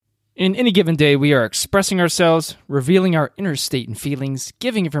In any given day, we are expressing ourselves, revealing our inner state and feelings,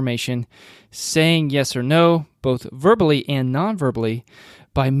 giving information, saying yes or no, both verbally and non-verbally,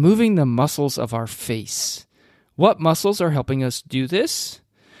 by moving the muscles of our face. What muscles are helping us do this?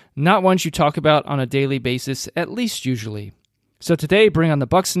 Not ones you talk about on a daily basis, at least usually. So today, bring on the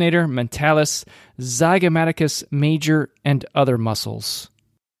buccinator, mentalis, zygomaticus major, and other muscles.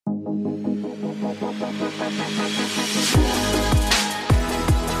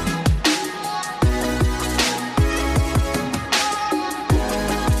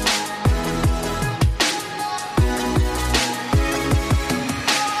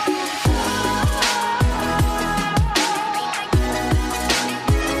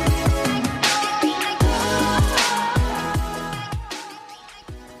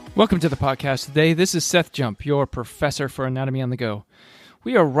 Welcome to the podcast today. This is Seth Jump, your professor for Anatomy on the Go.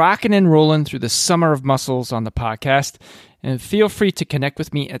 We are rocking and rolling through the summer of muscles on the podcast, and feel free to connect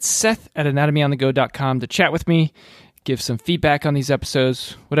with me at seth@anatomyonthego.com to chat with me, give some feedback on these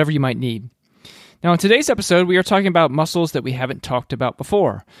episodes, whatever you might need. Now, in today's episode, we are talking about muscles that we haven't talked about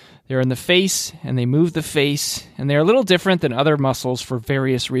before. They're in the face, and they move the face, and they're a little different than other muscles for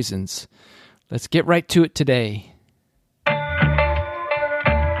various reasons. Let's get right to it today.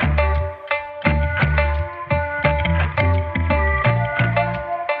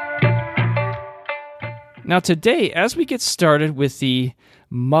 Now today, as we get started with the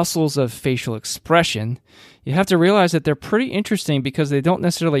muscles of facial expression, you have to realize that they're pretty interesting because they don't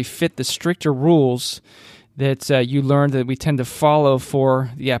necessarily fit the stricter rules that you learned that we tend to follow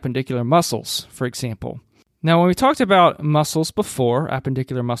for the appendicular muscles, for example. Now, when we talked about muscles before,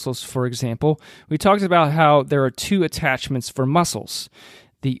 appendicular muscles, for example, we talked about how there are two attachments for muscles.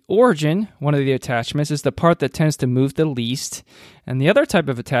 The origin, one of the attachments, is the part that tends to move the least, and the other type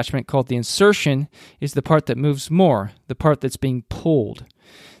of attachment, called the insertion, is the part that moves more, the part that's being pulled.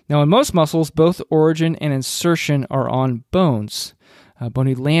 Now, in most muscles, both origin and insertion are on bones,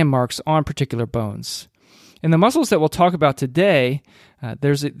 bony landmarks on particular bones. In the muscles that we'll talk about today,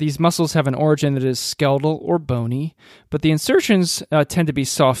 these muscles have an origin that is skeletal or bony, but the insertions tend to be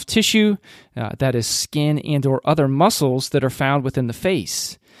soft tissue, that is skin and or other muscles that are found within the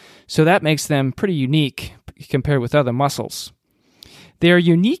face. So that makes them pretty unique compared with other muscles. They are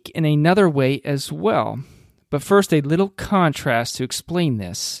unique in another way as well, but first a little contrast to explain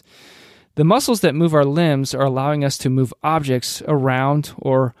this. The muscles that move our limbs are allowing us to move objects around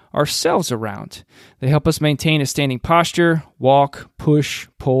or ourselves around. They help us maintain a standing posture, walk, push,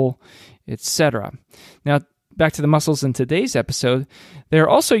 pull, etc. Now, back to the muscles in today's episode, they're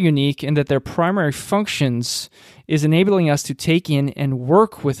also unique in that their primary functions is enabling us to take in and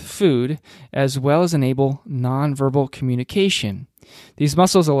work with food, as well as enable nonverbal communication. These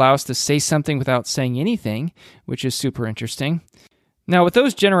muscles allow us to say something without saying anything, which is super interesting. Now, with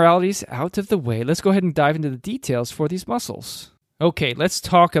those generalities out of the way, let's go ahead and dive into the details for these muscles. Okay, let's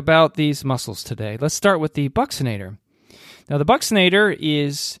talk about these muscles today. Let's start with the buccinator. Now, the buccinator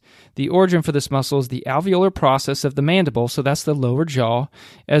is the origin for this muscle is the alveolar process of the mandible, so that's the lower jaw,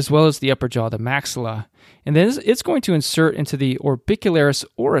 as well as the upper jaw, the maxilla. And then it's going to insert into the orbicularis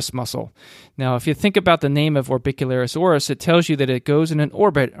oris muscle. Now, if you think about the name of orbicularis oris, it tells you that it goes in an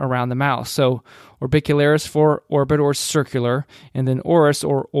orbit around the mouth. So orbicularis for orbit or circular, and then oris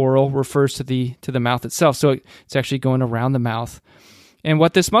or oral refers to the mouth itself. So it's actually going around the mouth. And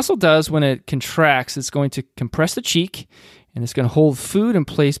what this muscle does when it contracts, it's going to compress the cheek, and it's going to hold food in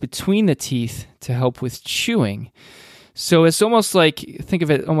place between the teeth to help with chewing. So it's almost like, think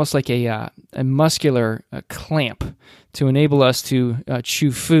of it almost like a muscular clamp to enable us to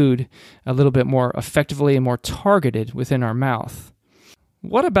chew food a little bit more effectively and more targeted within our mouth.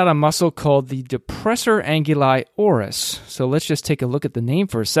 What about a muscle called the depressor anguli oris? So let's just take a look at the name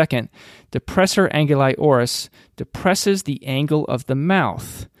for a second. Depressor anguli oris depresses the angle of the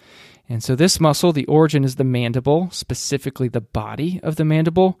mouth. And so this muscle, the origin is the mandible, specifically the body of the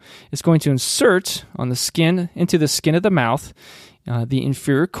mandible, is going to insert on the skin, into the skin of the mouth, the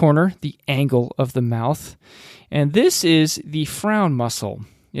inferior corner, the angle of the mouth. And this is the frown muscle.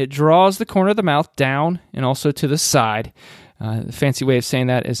 It draws the corner of the mouth down and also to the side. The fancy way of saying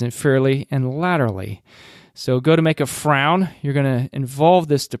that is inferiorly and laterally. So go to make a frown, you're going to involve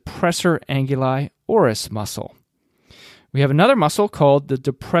this depressor anguli oris muscle. We have another muscle called the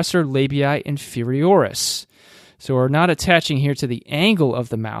depressor labii inferioris. So we're not attaching here to the angle of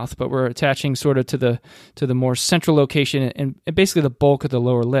the mouth, but we're attaching sort of to the more central location and basically the bulk of the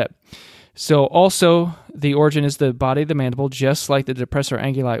lower lip. So also the origin is the body of the mandible, just like the depressor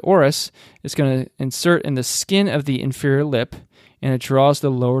anguli oris. It's going to insert in the skin of the inferior lip and it draws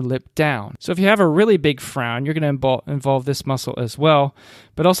the lower lip down. So if you have a really big frown, you're going to involve this muscle as well.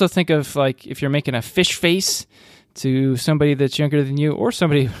 But also think of like if you're making a fish face to somebody that's younger than you, or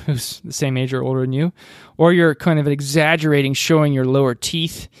somebody who's the same age or older than you, or you're kind of exaggerating, showing your lower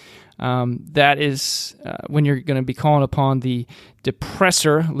teeth. That is when you're going to be calling upon the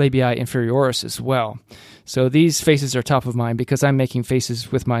depressor labii inferioris as well. So these faces are top of mind because I'm making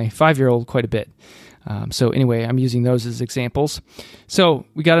faces with my 5-year-old quite a bit. So anyway, I'm using those as examples. So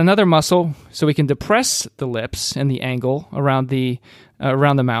we got another muscle, so we can depress the lips and the angle around the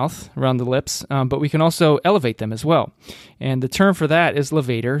mouth, around the lips, but we can also elevate them as well. And the term for that is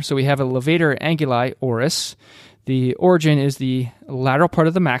levator. So we have a levator anguli oris. The origin is the lateral part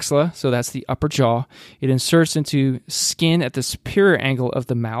of the maxilla, so that's the upper jaw. It inserts into skin at the superior angle of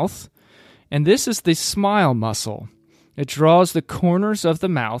the mouth. And this is the smile muscle. It draws the corners of the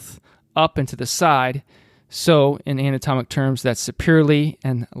mouth up and to the side, so in anatomic terms, that's superiorly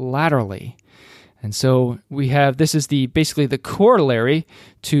and laterally. And so we have, this is basically the corollary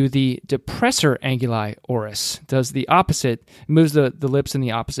to the depressor anguli oris. It does the opposite, moves the lips in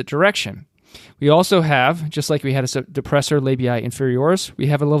the opposite direction. We also have, just like we had a depressor labii inferioris, we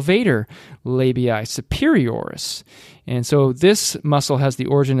have a levator labii superioris. And so this muscle has the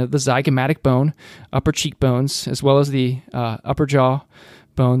origin of the zygomatic bone, upper cheekbones, as well as the upper jaw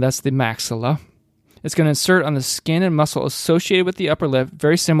bone, that's the maxilla. It's going to insert on the skin and muscle associated with the upper lip,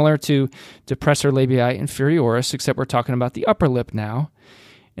 very similar to depressor labii inferioris, except we're talking about the upper lip now.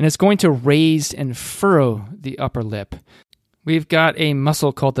 And it's going to raise and furrow the upper lip. We've got a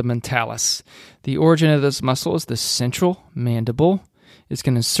muscle called the mentalis. The origin of this muscle is the central mandible. It's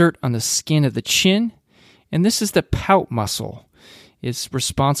going to insert on the skin of the chin. And this is the pout muscle. It's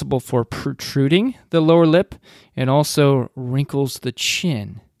responsible for protruding the lower lip and also wrinkles the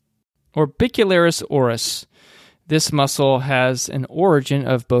chin. Orbicularis oris. This muscle has an origin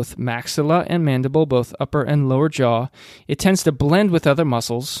of both maxilla and mandible, both upper and lower jaw. It tends to blend with other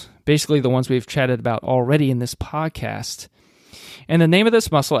muscles, basically the ones we've chatted about already in this podcast. And the name of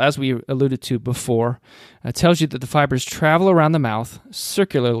this muscle, as we alluded to before, tells you that the fibers travel around the mouth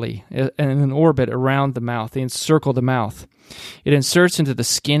circularly in an orbit around the mouth. They encircle the mouth. It inserts into the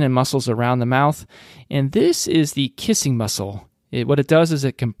skin and muscles around the mouth, and this is the kissing muscle. What it does is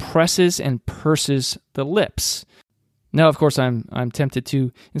it compresses and purses the lips. Now, of course, I'm tempted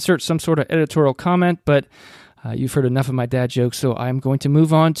to insert some sort of editorial comment, but you've heard enough of my dad jokes, so I'm going to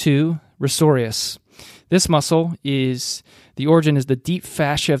move on to risorius. This muscle the origin is the deep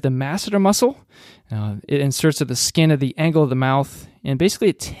fascia of the masseter muscle. It inserts at the skin of the angle of the mouth, and basically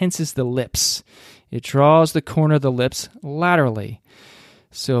it tenses the lips. It draws the corner of the lips laterally.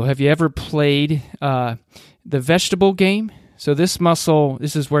 So have you ever played the vegetable game? So this muscle,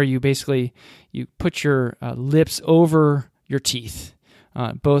 this is where you put your lips over your teeth,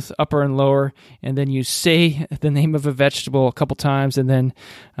 both upper and lower, and then you say the name of a vegetable a couple times, and then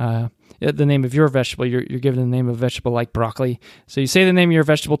the name of your vegetable, you're given the name of a vegetable like broccoli. So you say the name of your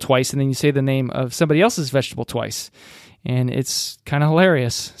vegetable twice, and then you say the name of somebody else's vegetable twice. And it's kind of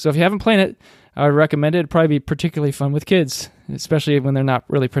hilarious. So if you haven't played it, I would recommend it. It'd probably be particularly fun with kids, especially when they're not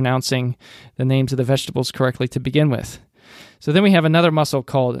really pronouncing the names of the vegetables correctly to begin with. So then we have another muscle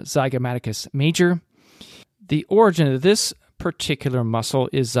called zygomaticus major. The origin of this particular muscle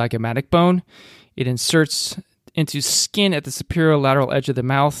is zygomatic bone. It inserts into skin at the superior lateral edge of the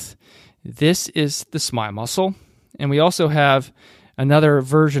mouth. This is the smile muscle. And we also have another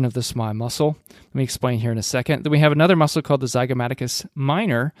version of the smile muscle. Let me explain here in a second. Then we have another muscle called the zygomaticus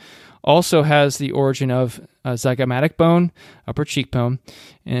minor. Also has the origin of zygomatic bone, upper cheekbone,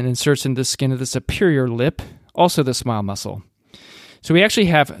 and inserts into the skin of the superior lip, also the smile muscle. So we actually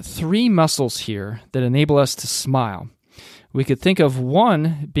have 3 muscles here that enable us to smile. We could think of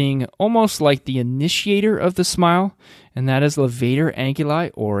one being almost like the initiator of the smile, and that is levator anguli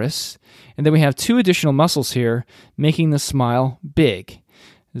oris. And then we have 2 additional muscles here making the smile big,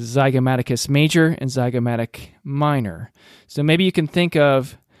 zygomaticus major and zygomatic minor. So maybe you can think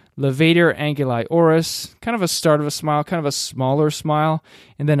of levator anguli oris, kind of a start of a smile, kind of a smaller smile,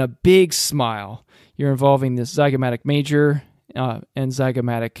 and then a big smile. You're involving this zygomatic major and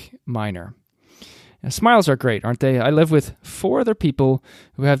zygomatic minor. Now, smiles are great, aren't they? I live with 4 other people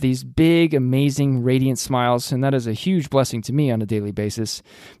who have these big, amazing, radiant smiles, and that is a huge blessing to me on a daily basis.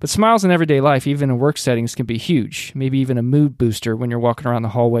 But smiles in everyday life, even in work settings, can be huge, maybe even a mood booster when you're walking around the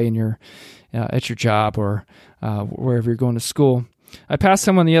hallway and you're at your job or wherever you're going to school. I passed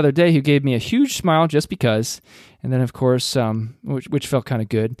someone the other day who gave me a huge smile just because, and then, of course, which felt kind of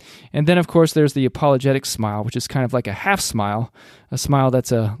good. And then, of course, there's the apologetic smile, which is kind of like a half smile, a smile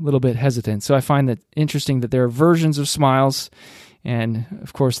that's a little bit hesitant. So I find that interesting that there are versions of smiles, And,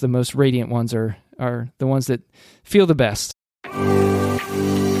 of course, the most radiant ones are the ones that feel the best.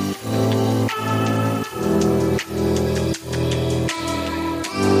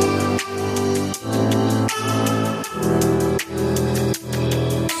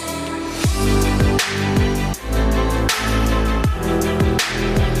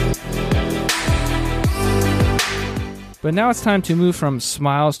 But now it's time to move from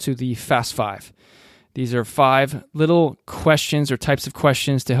smiles to the Fast Five. These are 5 little questions or types of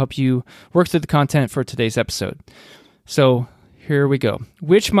questions to help you work through the content for today's episode. So here we go.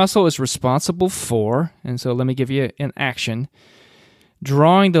 Which muscle is responsible for, and so let me give you an action,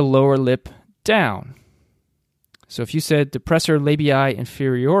 drawing the lower lip down? So if you said depressor labii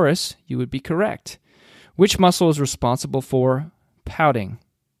inferioris, you would be correct. Which muscle is responsible for pouting,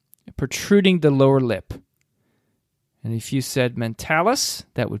 protruding the lower lip? And if you said mentalis,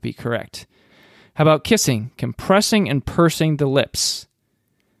 that would be correct. How about kissing, compressing and pursing the lips?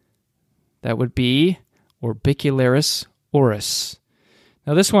 That would be orbicularis oris.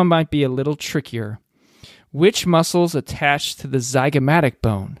 Now this one might be a little trickier. Which muscles attach to the zygomatic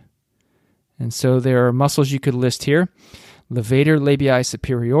bone? And so there are muscles you could list here. Levator labii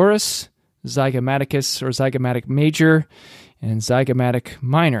superioris, zygomaticus or zygomatic major, and zygomatic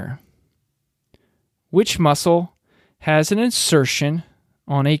minor. Which muscle has an insertion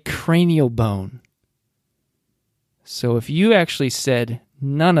on a cranial bone? So if you actually said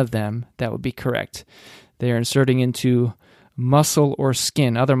none of them, that would be correct. They are inserting into muscle or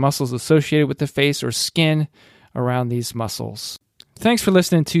skin, other muscles associated with the face or skin around these muscles. Thanks for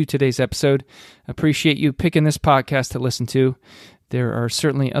listening to today's episode. Appreciate you picking this podcast to listen to. There are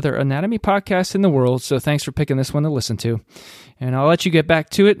certainly other anatomy podcasts in the world, so thanks for picking this one to listen to. And I'll let you get back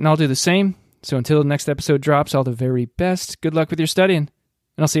to it, and I'll do the same. So until the next episode drops, all the very best. Good luck with your studying, and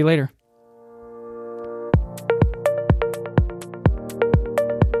I'll see you later.